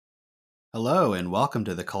Hello and welcome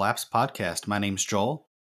to the Collapse Podcast. My name's Joel.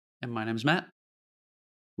 And my name's Matt.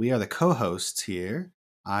 We are the co-hosts here.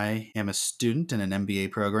 I am a student in an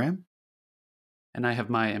MBA program. And I have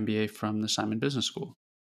my MBA from the Simon Business School.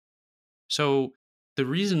 So the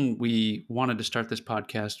reason we wanted to start this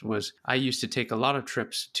podcast was I used to take a lot of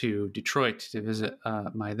trips to Detroit to visit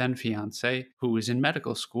my then fiance, who was in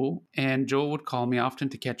medical school. And Joel would call me often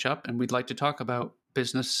to catch up, and we'd like to talk about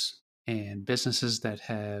business and businesses that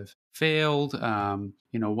have failed,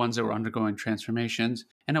 ones that were undergoing transformations.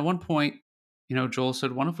 And at one point, Joel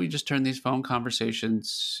said, "What if we just turn these phone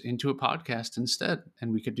conversations into a podcast instead,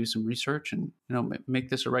 and we could do some research and make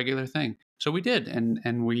this a regular thing?" So we did,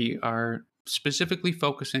 and we are specifically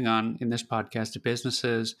focusing on in this podcast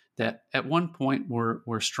businesses that at one point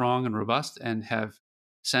were strong and robust and have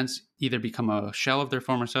since either become a shell of their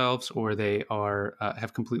former selves or they are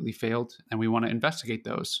have completely failed. And we want to investigate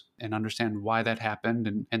those and understand why that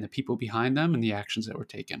happened and the people behind them and the actions that were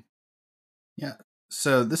taken. Yeah.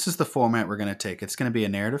 So this is the format we're going to take. It's going to be a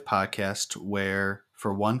narrative podcast where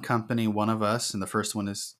for one company, one of us, and the first one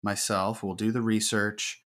is myself, will do the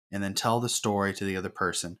research and then tell the story to the other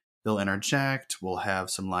person. They'll interject. We'll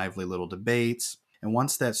have some lively little debates. And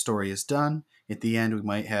once that story is done, at the end, we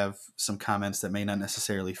might have some comments that may not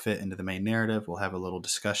necessarily fit into the main narrative. We'll have a little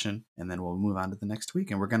discussion, and then we'll move on to the next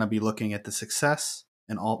week. And we're going to be looking at the success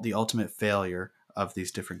and the ultimate failure of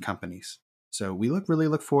these different companies. So we really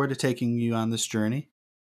look forward to taking you on this journey.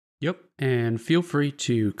 Yep. And feel free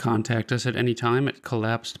to contact us at any time at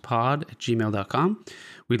collapsedpod@gmail.com.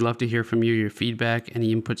 We'd love to hear from you, your feedback,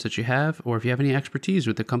 any inputs that you have, or if you have any expertise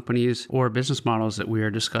with the companies or business models that we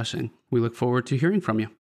are discussing. We look forward to hearing from you.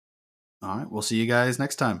 All right. We'll see you guys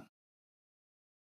next time.